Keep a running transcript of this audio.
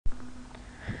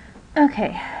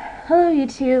Okay, hello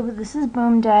YouTube. This is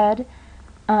Broom Dead.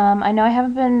 I know I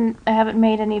haven't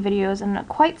made any videos in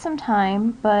quite some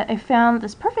time, but I found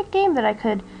this perfect game that I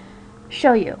could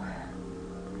show you.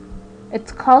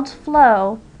 It's called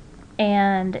Flow,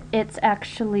 and it's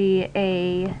actually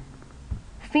a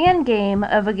fan game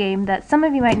of a game that some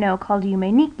of you might know called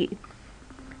Yume Nikki.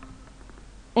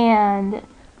 And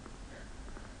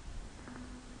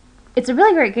it's a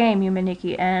really great game, Yume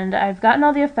Nikki, and I've gotten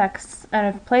all the effects and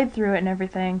I've played through it and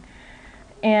everything.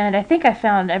 And I think I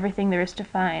found everything there is to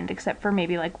find, except for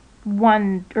maybe like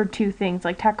one or two things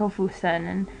like Takofusen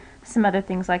and some other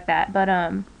things like that. But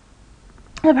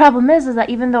the problem is that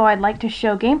even though I'd like to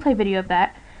show gameplay video of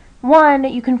that, one,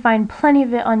 you can find plenty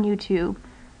of it on YouTube.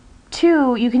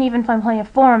 Two, you can even find plenty of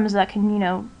forums that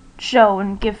can, show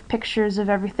and give pictures of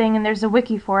everything, and there's a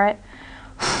wiki for it.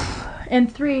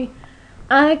 And three,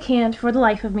 I can't for the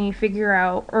life of me figure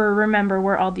out or remember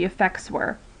where all the effects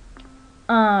were.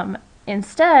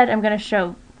 Instead, I'm going to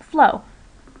show Flow.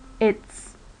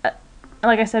 It's,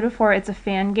 like I said before, it's a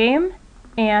fan game,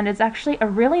 and it's actually a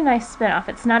really nice spin-off.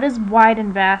 It's not as wide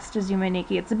and vast as Yume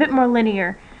Nikki. It's a bit more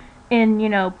linear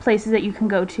in, places that you can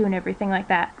go to and everything like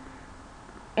that.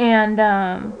 And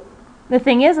the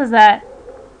thing is that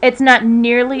it's not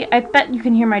nearly... I bet you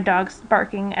can hear my dogs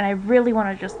barking, and I really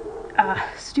want to just...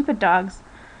 stupid dogs.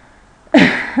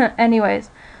 Anyways,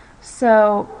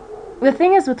 so the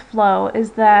thing is with Flow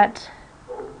is that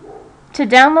to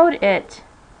download it,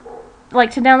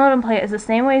 to download and play it is the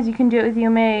same way as you can do it with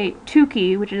Yume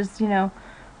Nikki, which is,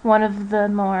 one of the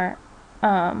more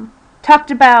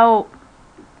talked about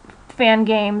fan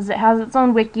games. It has its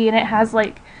own wiki, and it has,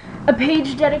 a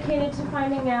page dedicated to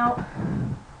finding out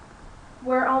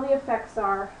where all the effects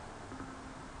are.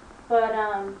 But,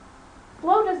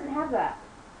 Flow doesn't have that.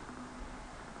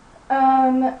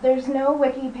 There's no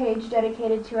wiki page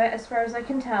dedicated to it, as far as I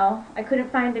can tell. I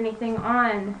couldn't find anything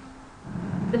on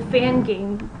the fan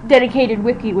game dedicated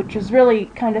wiki, which is really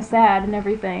kind of sad and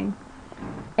everything.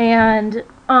 And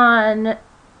on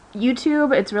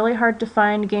YouTube, it's really hard to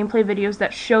find gameplay videos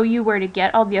that show you where to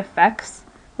get all the effects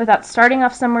without starting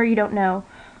off somewhere you don't know,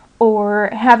 or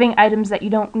having items that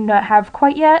you don't have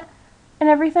quite yet, and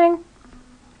everything.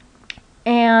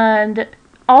 And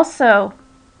also,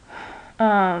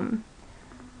 on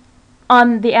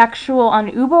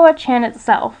Uboa Chan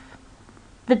itself,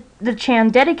 the chan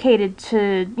dedicated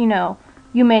to,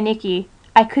 Yume Nikki,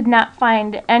 I could not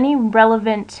find any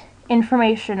relevant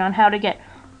information on how to get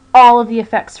all of the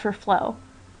effects for Flow.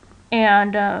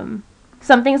 And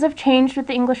some things have changed with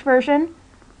the English version,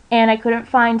 and I couldn't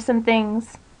find some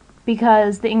things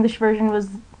because the English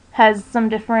version has some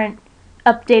different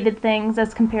updated things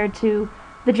as compared to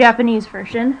the Japanese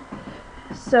version.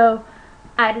 So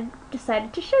I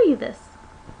decided to show you this.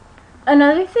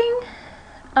 Another thing,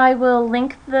 I will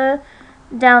link the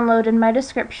download in my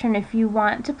description if you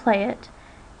want to play it,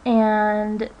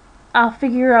 and I'll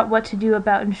figure out what to do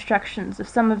about instructions if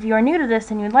some of you are new to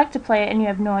this and you'd like to play it and you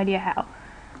have no idea how.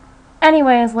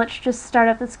 Anyways, let's just start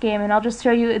up this game, and I'll just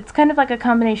show you. It's kind of like a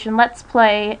combination let's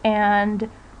play and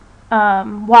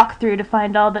walkthrough to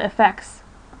find all the effects.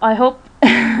 I hope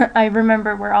I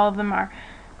remember where all of them are.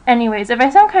 Anyways, if I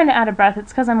sound kind of out of breath,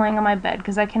 it's because I'm laying on my bed,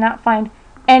 because I cannot find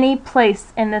any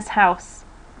place in this house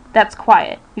that's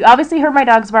quiet. You obviously heard my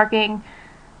dogs barking.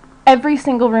 Every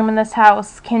single room in this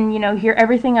house can, hear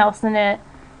everything else in it.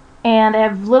 And I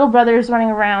have little brothers running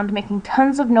around making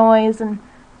tons of noise, and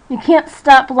you can't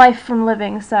stop life from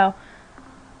living, so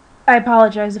I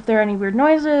apologize if there are any weird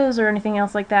noises or anything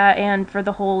else like that, and for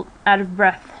the whole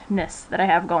out-of-breathness that I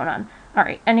have going on.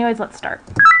 Alright, anyways, let's start.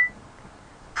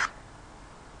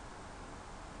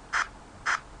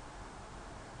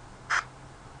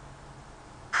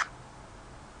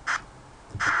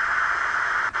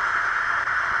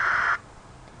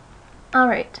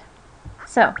 Alright,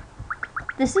 so,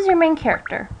 this is your main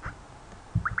character.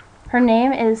 Her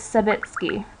name is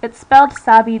Sabitsuki. It's spelled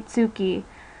Sabitsuki,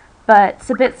 but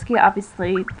Sabitsuki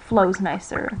obviously flows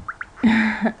nicer.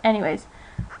 Anyways,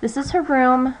 this is her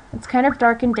room. It's kind of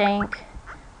dark and dank.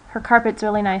 Her carpet's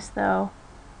really nice though,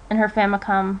 and her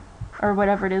Famicom, or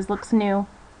whatever it is, looks new.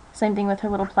 Same thing with her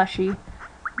little plushie.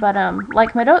 But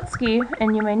like Madotsuki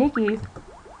and Yume Nikki,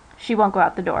 she won't go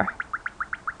out the door.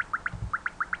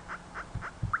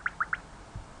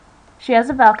 She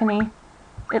has a balcony.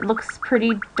 It looks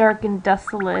pretty dark and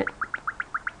desolate.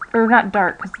 Or not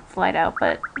dark because it's light out,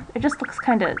 but it just looks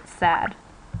kind of sad.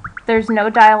 There's no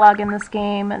dialogue in this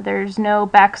game. There's no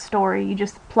backstory. You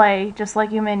just play, just like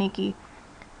Yume Nikki.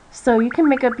 So you can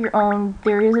make up your own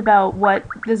theories about what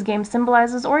this game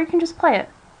symbolizes, or you can just play it.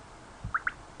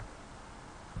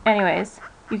 Anyways,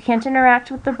 You can't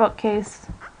interact with the bookcase.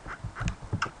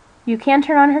 You can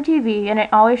turn on her TV, and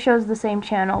it always shows the same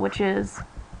channel, which is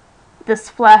this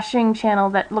flashing channel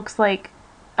that looks like,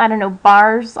 I don't know,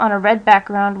 bars on a red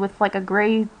background with like a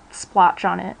gray splotch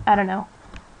on it. I don't know.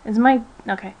 Is my...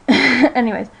 okay.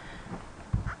 Anyways.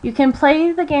 You can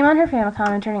play the game on her Famicom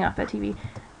and turning off that TV.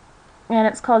 And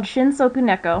it's called Shinsoku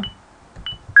Neko.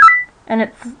 And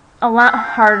it's a lot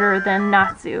harder than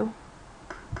Natsu.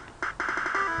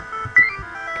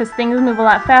 Because things move a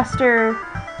lot faster.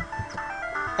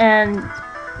 And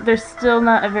there's still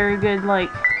not a very good, like...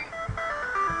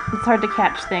 it's hard to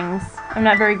catch things. I'm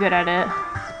not very good at it.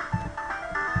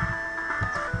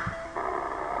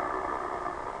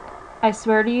 I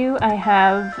swear to you, I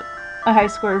have a high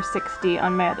score of 60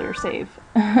 on my other save.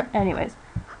 Anyways.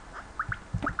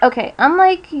 Okay,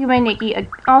 unlike Yume Nikki,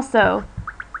 also,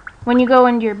 when you go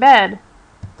into your bed,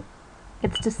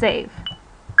 it's to save.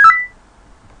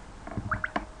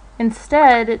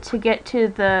 Instead, to get to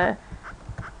the...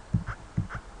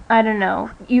 I don't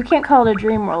know. You can't call it a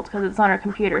dream world because it's on her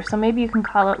computer, so maybe you can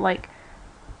call it, like,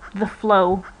 the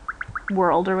flow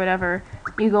world or whatever.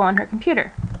 You go on her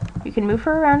computer. You can move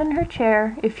her around in her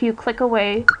chair. If you click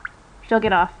away, she'll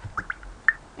get off.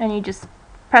 And you just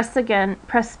press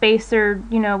space or,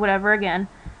 you know, whatever again.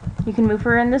 You can move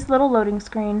her in this little loading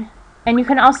screen. And you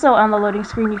can also, on the loading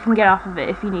screen, you can get off of it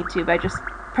if you need to by just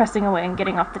pressing away and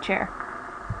getting off the chair.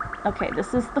 Okay,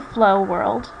 this is the flow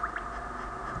world.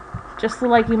 Just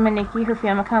like Yume Nikki, her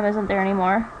Famicom isn't there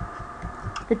anymore.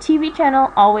 The TV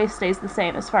channel always stays the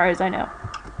same as far as I know.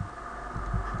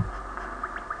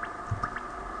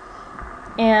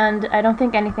 And I don't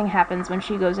think anything happens when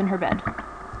she goes in her bed.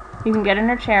 You can get in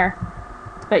her chair,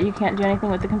 but you can't do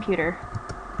anything with the computer.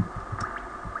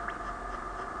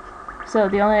 So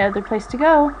the only other place to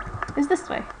go is this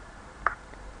way.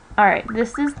 Alright,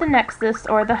 this is the Nexus,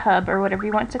 or the hub, or whatever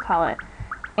you want to call it.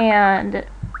 And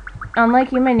unlike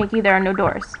Yume Nikki, there are no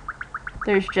doors.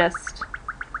 There's just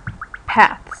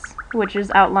paths, which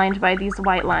is outlined by these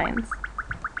white lines.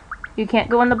 You can't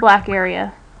go in the black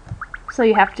area, so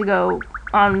you have to go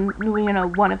on, you know,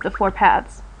 one of the 4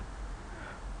 paths.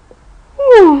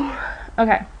 Whew.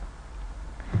 Okay.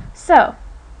 So,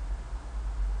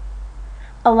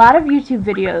 a lot of YouTube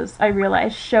videos, I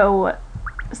realize, show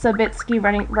Sabitsky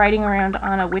riding around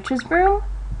on a witch's broom,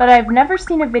 but I've never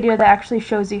seen a video that actually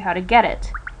shows you how to get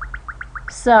it.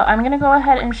 So, I'm going to go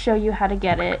ahead and show you how to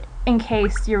get it, in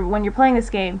case when you're playing this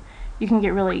game, you can get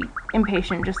really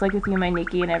impatient, just like with Yume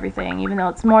Nikki and everything. Even though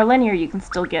it's more linear, you can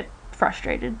still get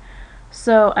frustrated.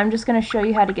 So I'm just going to show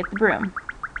you how to get the broom.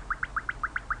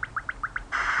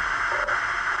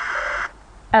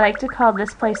 I like to call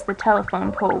this place the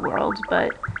telephone pole world,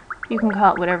 but you can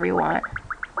call it whatever you want.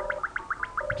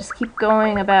 Just keep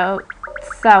going about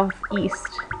southeast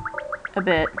a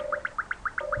bit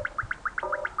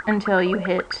until you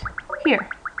hit here.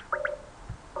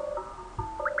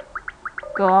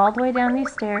 Go all the way down these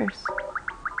stairs.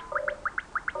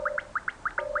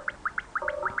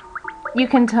 You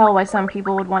can tell why some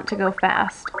people would want to go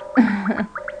fast.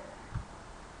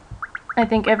 I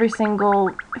think every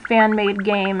single fan-made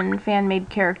game and fan-made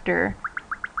character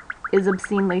is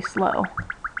obscenely slow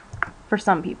for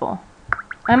some people.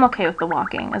 I'm okay with the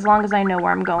walking, as long as I know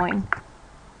where I'm going.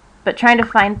 But trying to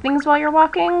find things while you're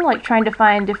walking, like trying to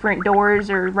find different doors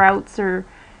or routes or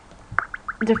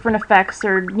different effects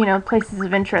or, you know, places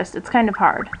of interest, it's kind of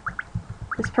hard.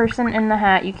 This person in the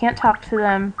hat, you can't talk to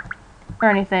them or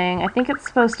anything. I think it's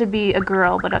supposed to be a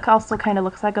girl, but it also kind of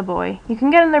looks like a boy. You can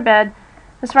get in their bed.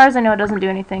 As far as I know, it doesn't do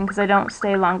anything, because I don't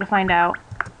stay long to find out.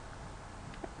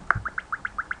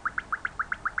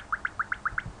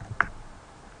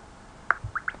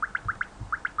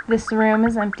 This room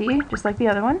is empty, just like the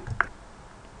other one.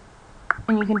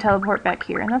 And you can teleport back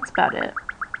here, and that's about it.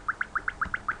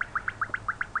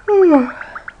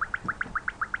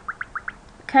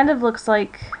 Kind of looks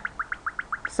like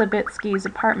Sabitsky's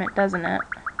apartment, doesn't it?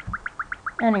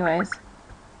 Anyways.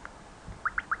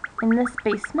 In this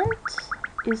basement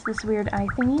is this weird eye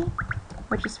thingy,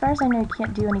 which as far as I know you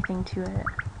can't do anything to it.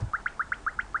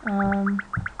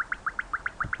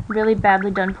 Really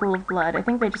badly done pool of blood. I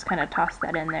think they just kind of tossed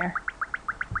that in there.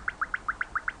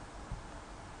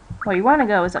 Where you want to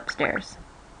go is upstairs.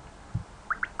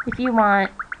 If you want...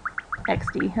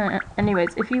 XD.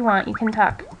 Anyways, if you want, you can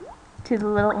talk to the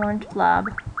little orange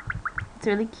blob. It's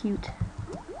really cute.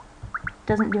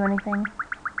 Doesn't do anything.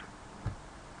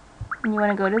 And you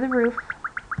want to go to the roof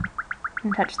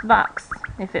and touch the box,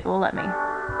 if it will let me.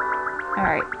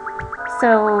 Alright.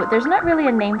 So, there's not really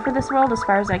a name for this world as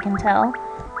far as I can tell.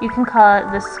 You can call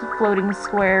it this floating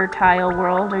square tile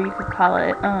world, or you could call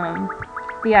it,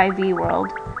 the IV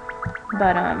world.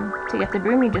 But to get the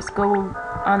broom, you just go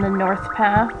on the north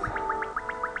path.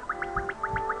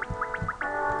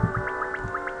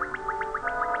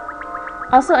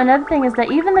 Also, another thing is that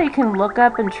even though you can look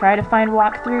up and try to find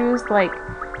walkthroughs, like,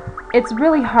 it's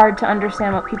really hard to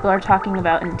understand what people are talking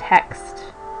about in text.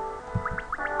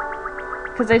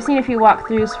 Because I've seen a few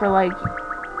walkthroughs for, like,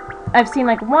 I've seen,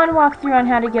 like, one walkthrough on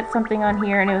how to get something on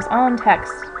here, and it was all in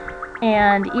text.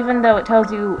 And even though it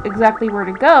tells you exactly where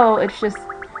to go, it's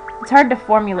hard to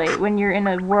formulate when you're in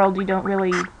a world you don't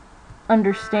really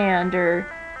understand or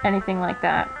anything like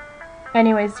that.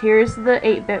 Anyways, here's the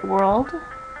 8-bit world.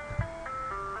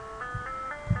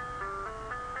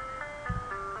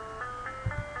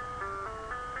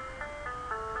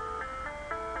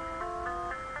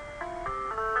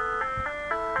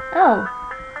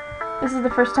 Oh, this is the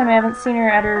first time I haven't seen her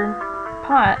at her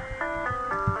pot.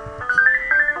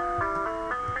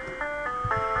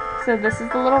 So this is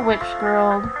the little witch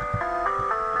girl.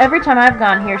 Every time I've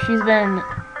gone here, she's been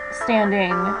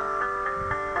standing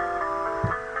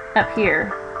up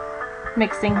here,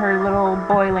 mixing her little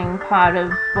boiling pot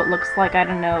of what looks like, I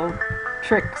don't know,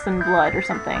 tricks and blood or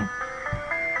something.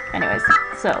 Anyways,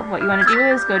 so what you want to do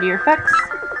is go to your effects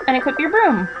and equip your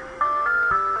broom.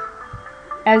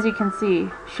 As you can see,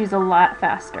 she's a lot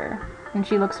faster, and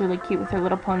she looks really cute with her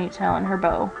little ponytail and her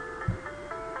bow.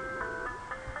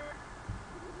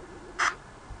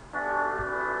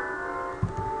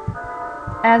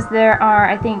 As there are,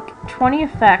 I think, 20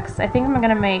 effects, I think I'm going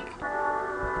to make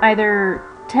either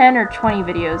 10 or 20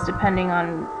 videos, depending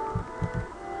on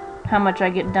how much I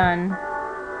get done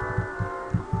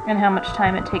and how much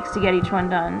time it takes to get each one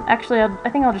done. Actually, I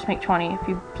think I'll just make 20 if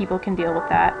you people can deal with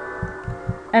that.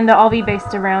 And they'll all be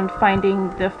based around finding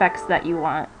the effects that you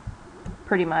want,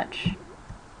 pretty much.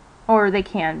 Or they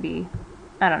can be.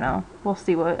 I don't know. We'll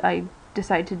see what I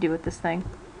decide to do with this thing.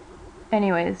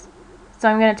 Anyways, so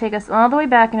I'm going to take us all the way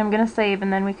back and I'm going to save,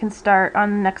 and then we can start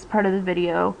on the next part of the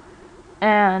video.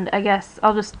 And I guess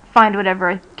I'll just find whatever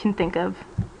I can think of.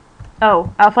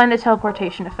 Oh, I'll find the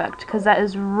teleportation effect, because that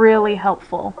is really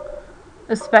helpful.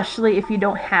 Especially if you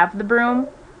don't have the broom,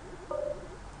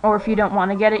 or if you don't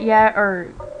want to get it yet,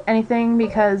 or anything,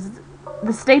 because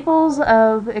the staples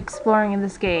of exploring in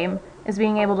this game is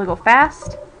being able to go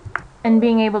fast, and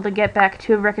being able to get back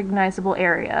to a recognizable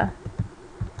area.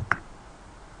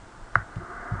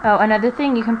 Oh, another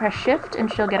thing, you can press shift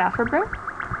and she'll get off her broom.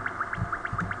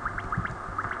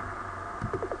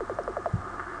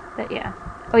 But yeah.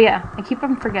 Oh yeah, I keep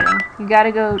on forgetting. You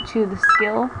gotta go to the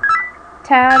skill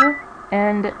tab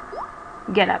and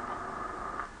get up.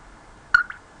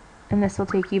 And this will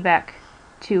take you back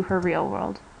to her real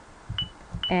world.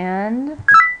 And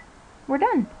we're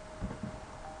done.